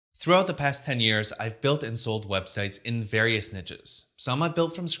Throughout the past 10 years, I've built and sold websites in various niches. Some I've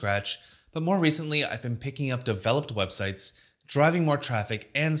built from scratch, but more recently I've been picking up developed websites, driving more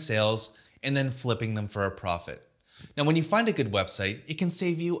traffic and sales, and then flipping them for a profit. Now, when you find a good website, it can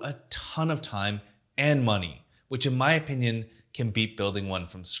save you a ton of time and money, which in my opinion can beat building one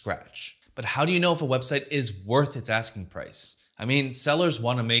from scratch. But how do you know if a website is worth its asking price? I mean, sellers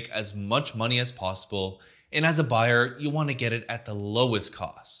want to make as much money as possible, and as a buyer, you want to get it at the lowest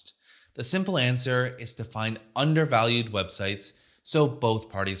cost. The simple answer is to find undervalued websites so both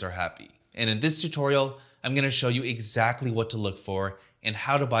parties are happy. And in this tutorial, I'm going to show you exactly what to look for and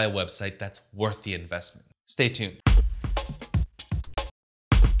how to buy a website that's worth the investment. Stay tuned.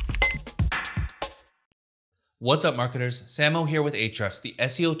 What's up, marketers? Samo here with Ahrefs, the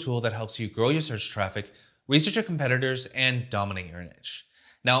SEO tool that helps you grow your search traffic, research your competitors, and dominate your niche.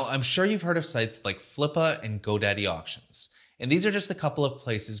 Now, I'm sure you've heard of sites like Flippa and GoDaddy Auctions, and these are just a couple of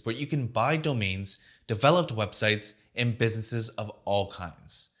places where you can buy domains, developed websites, and businesses of all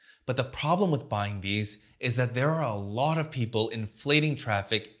kinds. But the problem with buying these is that there are a lot of people inflating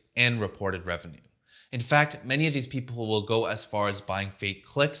traffic and reported revenue. In fact, many of these people will go as far as buying fake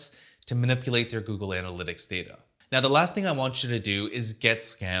clicks to manipulate their Google Analytics data. Now, the last thing I want you to do is get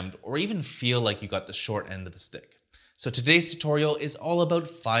scammed or even feel like you got the short end of the stick. So today's tutorial is all about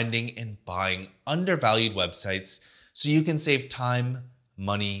finding and buying undervalued websites so you can save time,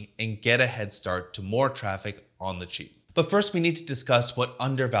 money, and get a head start to more traffic on the cheap. But first, we need to discuss what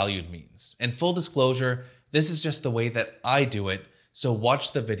undervalued means. And full disclosure, this is just the way that I do it, so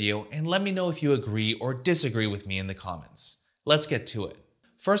watch the video and let me know if you agree or disagree with me in the comments. Let's get to it.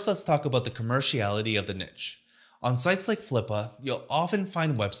 First, let's talk about the commerciality of the niche. On sites like Flippa, you'll often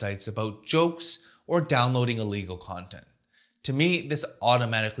find websites about jokes or downloading illegal content. To me, this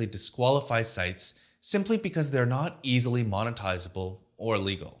automatically disqualifies sites simply because they're not easily monetizable or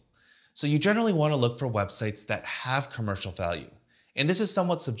legal. So you generally want to look for websites that have commercial value. And this is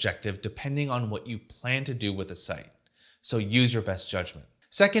somewhat subjective depending on what you plan to do with a site. So use your best judgment.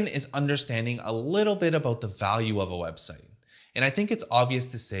 Second is understanding a little bit about the value of a website. And I think it's obvious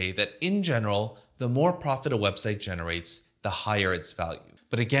to say that in general, the more profit a website generates, the higher its value.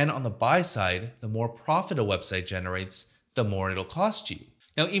 But again, on the buy side, the more profit a website generates, the more it'll cost you.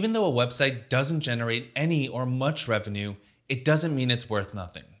 Now, even though a website doesn't generate any or much revenue, it doesn't mean it's worth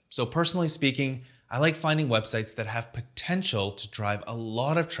nothing. So personally speaking, I like finding websites that have potential to drive a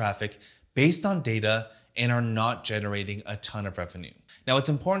lot of traffic based on data and are not generating a ton of revenue. Now, it's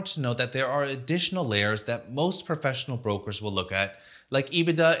important to note that there are additional layers that most professional brokers will look at, like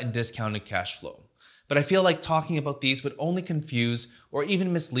EBITDA and discounted cash flow. But I feel like talking about these would only confuse or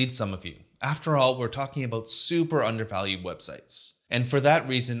even mislead some of you. After all, we're talking about super undervalued websites. And for that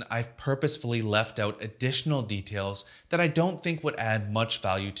reason, I've purposefully left out additional details that I don't think would add much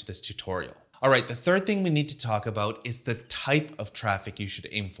value to this tutorial. Alright, the third thing we need to talk about is the type of traffic you should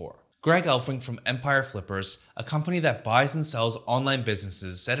aim for. Greg Elfring from Empire Flippers, a company that buys and sells online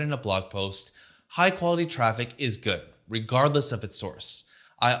businesses, said in a blog post, "High quality traffic is good, regardless of its source.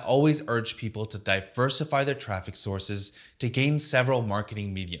 I always urge people to diversify their traffic sources to gain several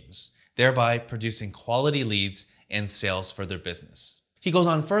marketing mediums, thereby producing quality leads and sales for their business." He goes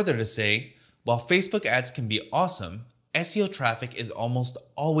on further to say, while Facebook ads can be awesome, SEO traffic is almost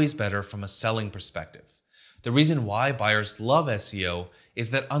always better from a selling perspective. The reason why buyers love SEO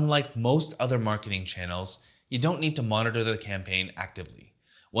is that unlike most other marketing channels, you don't need to monitor the campaign actively.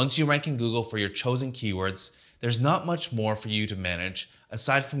 Once you rank in Google for your chosen keywords, there's not much more for you to manage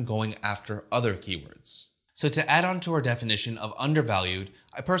aside from going after other keywords. So to add on to our definition of undervalued,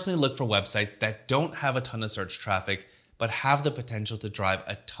 I personally look for websites that don't have a ton of search traffic, but have the potential to drive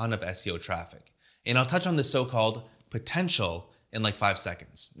a ton of SEO traffic. And I'll touch on this so-called potential in like 5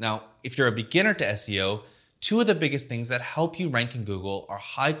 seconds. Now, if you're a beginner to SEO, two of the biggest things that help you rank in Google are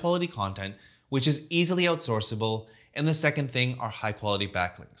high quality content, which is easily outsourceable, and the second thing are high quality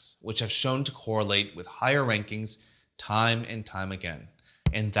backlinks, which have shown to correlate with higher rankings time and time again.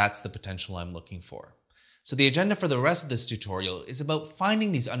 And that's the potential I'm looking for. So the agenda for the rest of this tutorial is about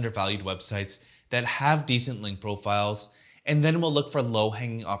finding these undervalued websites that have decent link profiles, and then we'll look for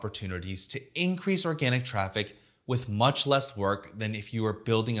low-hanging opportunities to increase organic traffic with much less work than if you were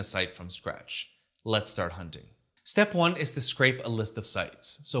building a site from scratch. Let's start hunting. Step 1 is to scrape a list of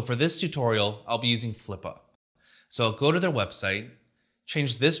sites. So for this tutorial, I'll be using Flippa. So I'll go to their website,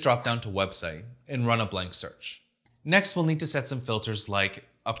 change this dropdown to website, and run a blank search. Next, we'll need to set some filters like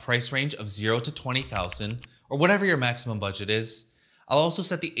a price range of 0 to 20,000 or whatever your maximum budget is. I'll also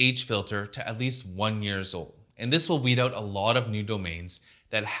set the age filter to at least 1 year old. And this will weed out a lot of new domains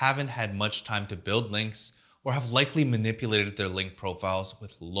that haven't had much time to build links or have likely manipulated their link profiles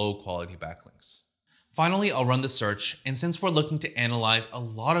with low quality backlinks. Finally, I'll run the search, and since we're looking to analyze a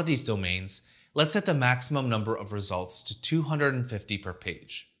lot of these domains, let's set the maximum number of results to 250 per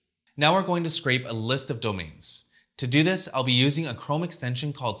page. Now we're going to scrape a list of domains. To do this, I'll be using a Chrome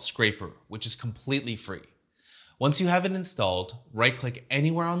extension called Scraper, which is completely free. Once you have it installed, right-click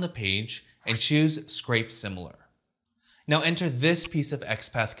anywhere on the page and choose Scrape Similar. Now enter this piece of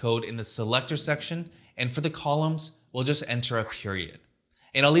XPath code in the selector section, and for the columns, we'll just enter a period.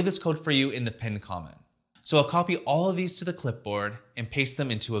 And I'll leave this code for you in the pinned comment. So I'll copy all of these to the clipboard and paste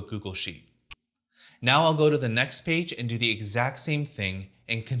them into a Google Sheet. Now I'll go to the next page and do the exact same thing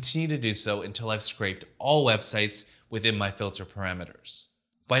and continue to do so until I've scraped all websites within my filter parameters.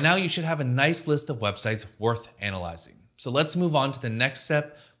 By now you should have a nice list of websites worth analyzing. So let's move on to the next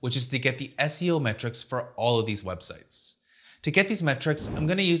step, which is to get the SEO metrics for all of these websites. To get these metrics, I'm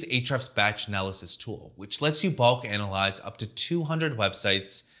going to use Ahrefs' batch analysis tool, which lets you bulk analyze up to 200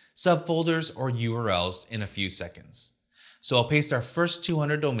 websites, subfolders, or URLs in a few seconds. So I'll paste our first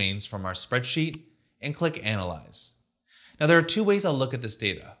 200 domains from our spreadsheet and click Analyze. Now there are two ways I'll look at this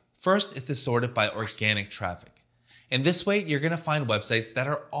data. First is to sort it by organic traffic. And this way, you're going to find websites that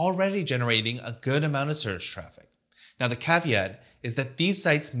are already generating a good amount of search traffic. Now the caveat is that these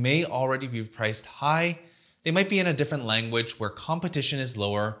sites may already be priced high, they might be in a different language where competition is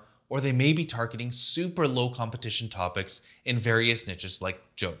lower, or they may be targeting super low competition topics in various niches like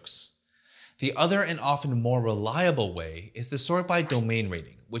jokes. The other and often more reliable way is to sort by domain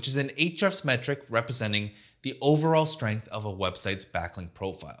rating, which is an Ahrefs metric representing the overall strength of a website's backlink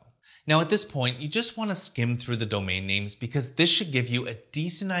profile. Now at this point, you just want to skim through the domain names because this should give you a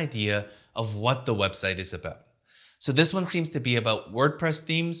decent idea of what the website is about. So this one seems to be about WordPress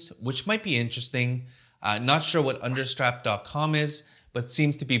themes, which might be interesting. Not sure what understrap.com is, but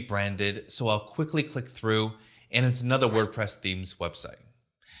seems to be branded, so I'll quickly click through, and it's another WordPress themes website.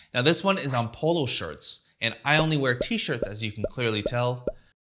 Now this one is on polo shirts, and I only wear t-shirts as you can clearly tell.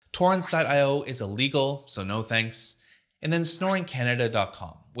 Torrents.io is illegal, so no thanks. And then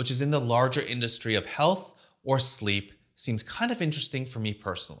snoringcanada.com, which is in the larger industry of health or sleep, seems kind of interesting for me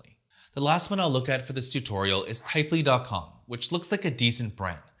personally. The last one I'll look at for this tutorial is typely.com, which looks like a decent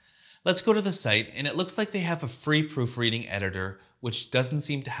brand. Let's go to the site, and it looks like they have a free proofreading editor, which doesn't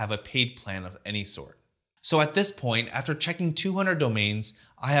seem to have a paid plan of any sort. So at this point, after checking 200 domains,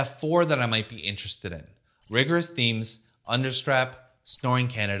 I have 4 that I might be interested in: Rigorous Themes, Understrap, Snoring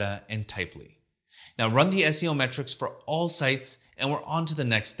Canada, and Typely. Now run the SEO metrics for all sites, and we're on to the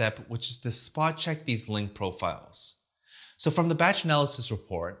next step, which is to spot check these link profiles. So from the batch analysis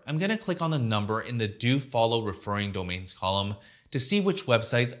report, I'm going to click on the number in the Do Follow Referring Domains column to see which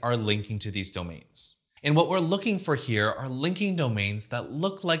websites are linking to these domains. And what we're looking for here are linking domains that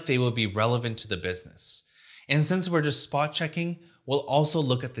look like they will be relevant to the business. And since we're just spot checking, we'll also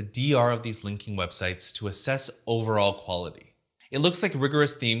look at the DR of these linking websites to assess overall quality. It looks like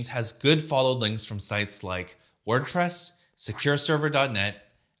Rigorous Themes has good followed links from sites like WordPress, SecureServer.net,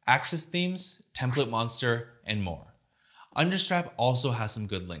 Access Themes, Template Monster, and more. Understrap also has some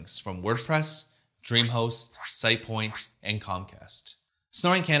good links from WordPress, DreamHost, SitePoint, and Comcast.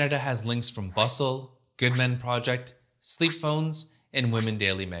 Snoring Canada has links from Bustle, Good Men Project, Sleep Phones, and Women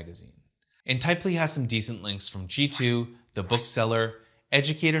Daily Magazine. And Typely has some decent links from G2, The Bookseller,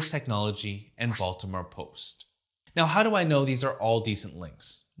 Educators Technology, and Baltimore Post. Now, how do I know these are all decent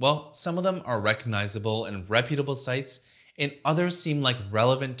links? Well, some of them are recognizable and reputable sites, and others seem like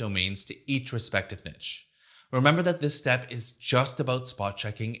relevant domains to each respective niche. Remember that this step is just about spot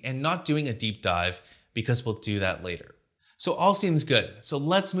checking and not doing a deep dive, because we'll do that later. So all seems good. So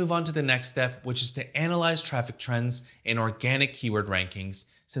let's move on to the next step, which is to analyze traffic trends and organic keyword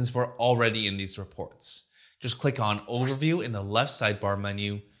rankings, since we're already in these reports. Just click on Overview in the left sidebar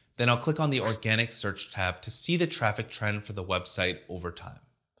menu, then I'll click on the Organic Search tab to see the traffic trend for the website over time.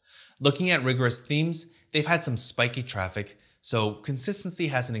 Looking at Rigorous Themes, they've had some spiky traffic, so consistency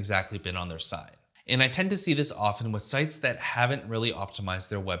hasn't exactly been on their side. And I tend to see this often with sites that haven't really optimized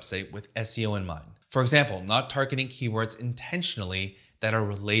their website with SEO in mind. For example, not targeting keywords intentionally that are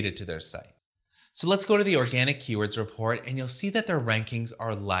related to their site. So let's go to the Organic Keywords report, and you'll see that their rankings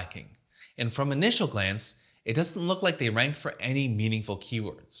are lacking. And from initial glance, it doesn't look like they rank for any meaningful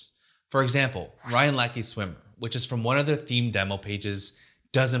keywords. For example, Ryan Lackey Swimmer, which is from one of their theme demo pages,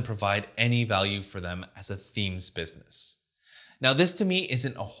 doesn't provide any value for them as a themes business. Now this to me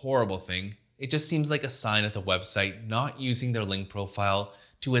isn't a horrible thing. It just seems like a sign of the website not using their link profile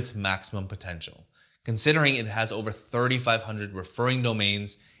to its maximum potential, considering it has over 3,500 referring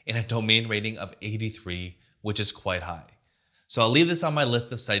domains and a domain rating of 83, which is quite high. So I'll leave this on my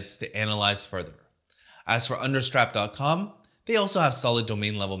list of sites to analyze further. As for understrap.com, they also have solid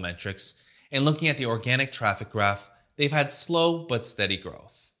domain level metrics, and looking at the organic traffic graph, they've had slow but steady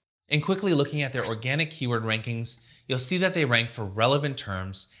growth. And quickly looking at their organic keyword rankings, you'll see that they rank for relevant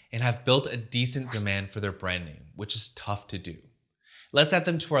terms and have built a decent demand for their brand name, which is tough to do. Let's add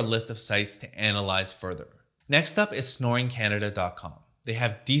them to our list of sites to analyze further. Next up is snoringcanada.com. They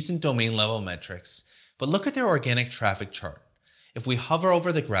have decent domain level metrics, but look at their organic traffic chart. If we hover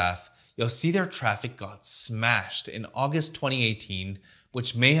over the graph, you'll see their traffic got smashed in August 2018,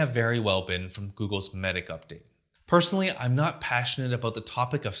 which may have very well been from Google's Medic update. Personally, I'm not passionate about the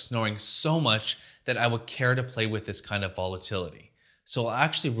topic of snoring so much that I would care to play with this kind of volatility, so I'll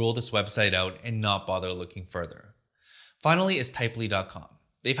actually rule this website out and not bother looking further. Finally is typely.com.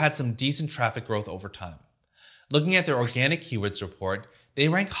 They've had some decent traffic growth over time. Looking at their organic keywords report, they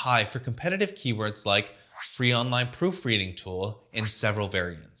rank high for competitive keywords like free online proofreading tool and several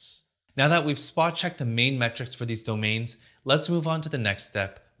variants. Now that we've spot checked the main metrics for these domains, let's move on to the next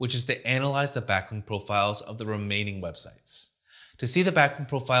step, which is to analyze the backlink profiles of the remaining websites. To see the backlink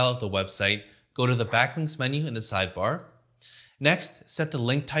profile of the website, go to the backlinks menu in the sidebar. Next, set the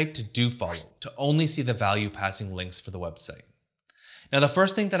link type to do follow to only see the value passing links for the website. Now the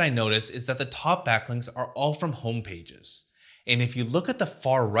first thing that I notice is that the top backlinks are all from home pages. And if you look at the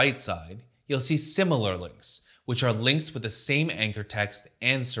far right side, you'll see similar links, which are links with the same anchor text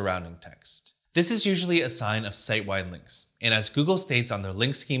and surrounding text. This is usually a sign of site-wide links, and as Google states on their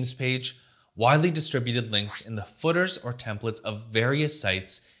link schemes page, widely distributed links in the footers or templates of various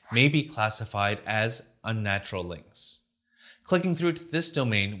sites may be classified as unnatural links. Clicking through to this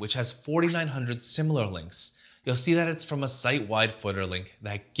domain, which has 4,900 similar links, you'll see that it's from a site-wide footer link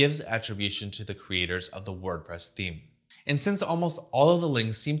that gives attribution to the creators of the WordPress theme. And since almost all of the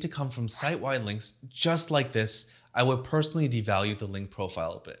links seem to come from site-wide links just like this, I would personally devalue the link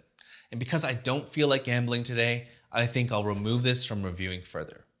profile a bit. And because I don't feel like gambling today, I think I'll remove this from reviewing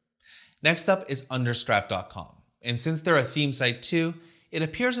further. Next up is understrap.com. And since they're a theme site too, it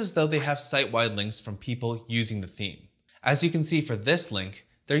appears as though they have site-wide links from people using the theme. As you can see for this link,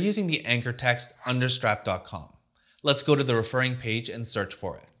 they're using the anchor text understrap.com. Let's go to the referring page and search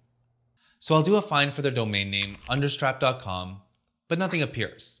for it. So I'll do a find for their domain name, understrap.com, but nothing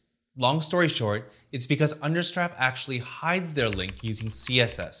appears. Long story short, it's because Understrap actually hides their link using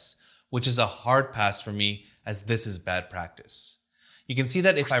CSS, which is a hard pass for me as this is bad practice. You can see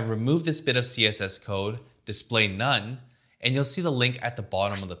that if I remove this bit of CSS code, display none, and you'll see the link at the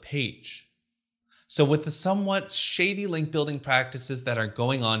bottom of the page. So with the somewhat shady link building practices that are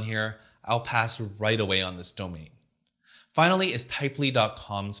going on here, I'll pass right away on this domain. Finally is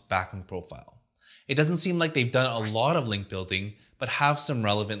typely.com's backlink profile. It doesn't seem like they've done a lot of link building, but have some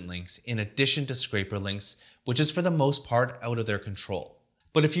relevant links in addition to scraper links, which is for the most part out of their control.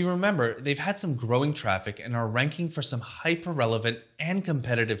 But if you remember, they've had some growing traffic and are ranking for some hyper-relevant and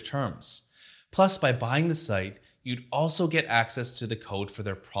competitive terms. Plus, by buying the site, you'd also get access to the code for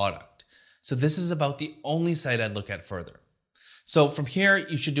their product. So this is about the only site I'd look at further. So from here,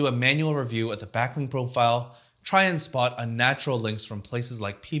 you should do a manual review of the backlink profile, try and spot unnatural links from places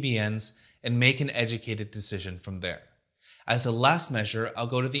like PBNs, and make an educated decision from there. As a last measure, I'll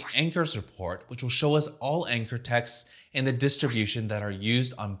go to the anchors report, which will show us all anchor texts and the distribution that are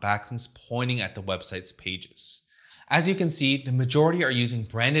used on backlinks pointing at the website's pages. As you can see, the majority are using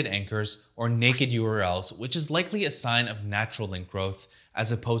branded anchors or naked URLs, which is likely a sign of natural link growth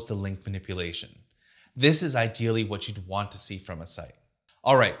as opposed to link manipulation. This is ideally what you'd want to see from a site.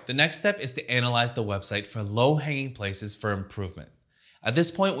 Alright, the next step is to analyze the website for low-hanging places for improvement. At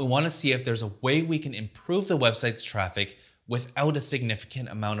this point, we want to see if there's a way we can improve the website's traffic without a significant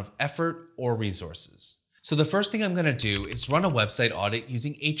amount of effort or resources. So the first thing I'm going to do is run a website audit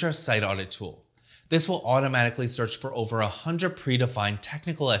using Ahrefs' site audit tool. This will automatically search for over 100 predefined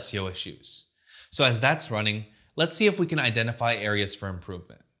technical SEO issues. So as that's running, let's see if we can identify areas for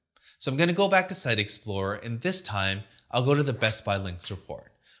improvement. So I'm going to go back to Site Explorer, and this time I'll go to the Best by Links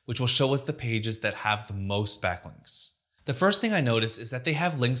report, which will show us the pages that have the most backlinks. The first thing I notice is that they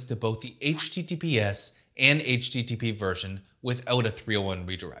have links to both the HTTPS and HTTP version without a 301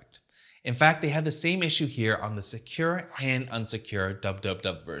 redirect. In fact, they have the same issue here on the secure and unsecure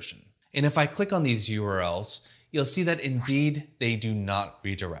www version. And if I click on these URLs, you'll see that indeed they do not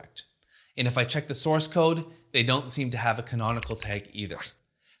redirect. And if I check the source code, they don't seem to have a canonical tag either.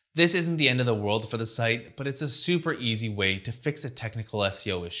 This isn't the end of the world for the site, but it's a super easy way to fix a technical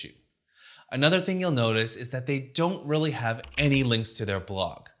SEO issue. Another thing you'll notice is that they don't really have any links to their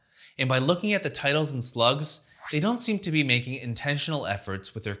blog. And by looking at the titles and slugs, they don't seem to be making intentional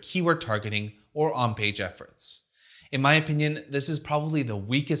efforts with their keyword targeting or on-page efforts. In my opinion, this is probably the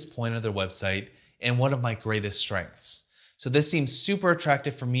weakest point of their website, and one of my greatest strengths. So this seems super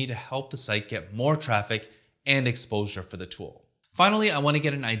attractive for me to help the site get more traffic and exposure for the tool. Finally, I want to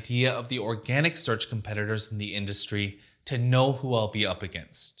get an idea of the organic search competitors in the industry to know who I'll be up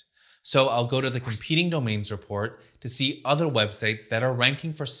against. So I'll go to the competing domains report to see other websites that are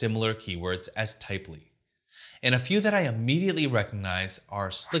ranking for similar keywords as Typely. And a few that I immediately recognize are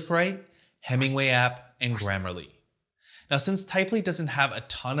SlickWrite, Hemingway App, and Grammarly. Now, since Typely doesn't have a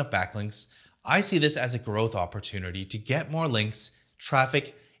ton of backlinks, I see this as a growth opportunity to get more links,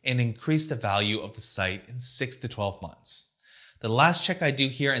 traffic, and increase the value of the site in 6 to 12 months. The last check I do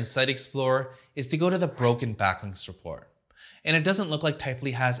here in Site Explorer is to go to the Broken Backlinks report. And it doesn't look like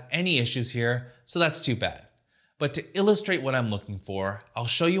Typely has any issues here, so that's too bad. But to illustrate what I'm looking for, I'll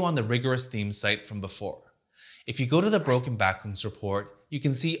show you on the Rigorous Themes site from before. If you go to the Broken Backlinks report, you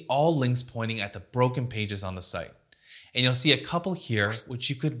can see all links pointing at the broken pages on the site. And you'll see a couple here which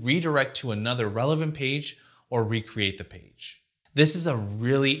you could redirect to another relevant page or recreate the page. This is a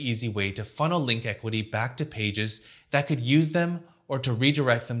really easy way to funnel link equity back to pages that could use them or to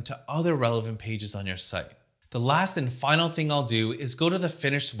redirect them to other relevant pages on your site. The last and final thing I'll do is go to the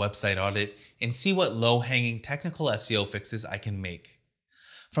finished website audit and see what low-hanging technical SEO fixes I can make.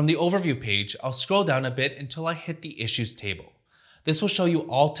 From the overview page, I'll scroll down a bit until I hit the issues table. This will show you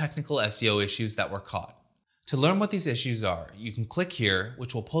all technical SEO issues that were caught. To learn what these issues are, you can click here,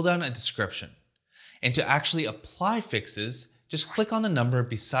 which will pull down a description. And to actually apply fixes, just click on the number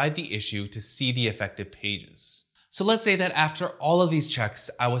beside the issue to see the affected pages. So let's say that after all of these checks,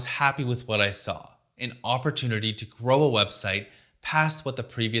 I was happy with what I saw. An opportunity to grow a website past what the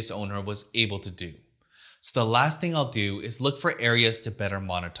previous owner was able to do. So the last thing I'll do is look for areas to better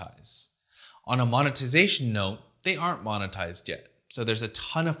monetize. On a monetization note, they aren't monetized yet, so there's a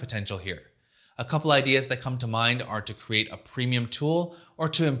ton of potential here. A couple ideas that come to mind are to create a premium tool or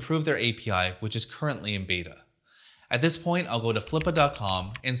to improve their API, which is currently in beta. At this point, I'll go to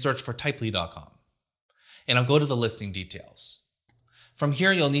flippa.com and search for typely.com. And I'll go to the listing details. From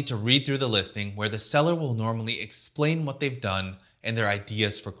here, you'll need to read through the listing where the seller will normally explain what they've done and their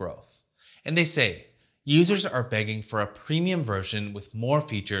ideas for growth. And they say, users are begging for a premium version with more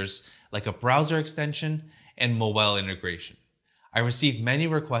features like a browser extension and mobile integration. I received many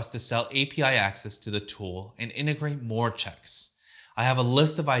requests to sell API access to the tool and integrate more checks. I have a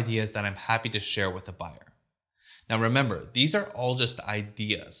list of ideas that I'm happy to share with the buyer. Now remember, these are all just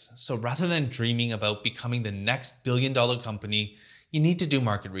ideas. So rather than dreaming about becoming the next billion-dollar company, you need to do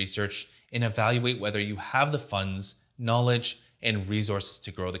market research and evaluate whether you have the funds, knowledge, and resources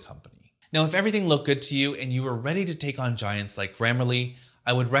to grow the company. Now, if everything looked good to you and you were ready to take on giants like Grammarly,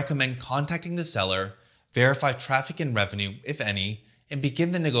 I would recommend contacting the seller, verify traffic and revenue, if any, and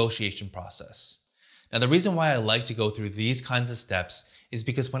begin the negotiation process. Now, the reason why I like to go through these kinds of steps is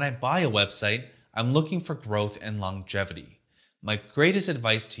because when I buy a website, I'm looking for growth and longevity. My greatest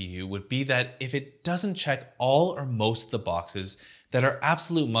advice to you would be that if it doesn't check all or most of the boxes that are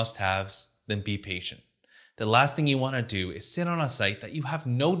absolute must-haves, then be patient. The last thing you want to do is sit on a site that you have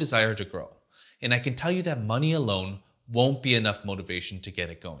no desire to grow. And I can tell you that money alone won't be enough motivation to get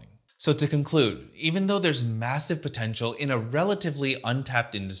it going. So to conclude, even though there's massive potential in a relatively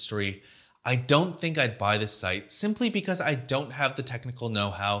untapped industry, I don't think I'd buy this site simply because I don't have the technical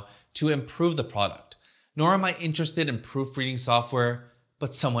know-how to improve the product. Nor am I interested in proofreading software,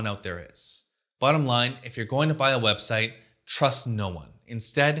 but someone out there is. Bottom line, if you're going to buy a website, trust no one.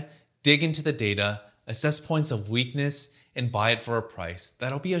 Instead, dig into the data, assess points of weakness, and buy it for a price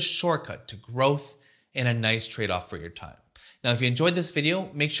that'll be a shortcut to growth and a nice trade-off for your time. Now, if you enjoyed this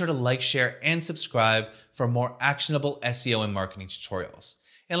video, make sure to like, share, and subscribe for more actionable SEO and marketing tutorials.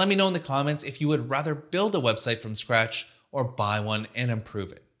 And let me know in the comments if you would rather build a website from scratch or buy one and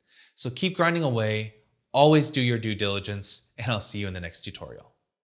improve it. So keep grinding away, always do your due diligence, and I'll see you in the next tutorial.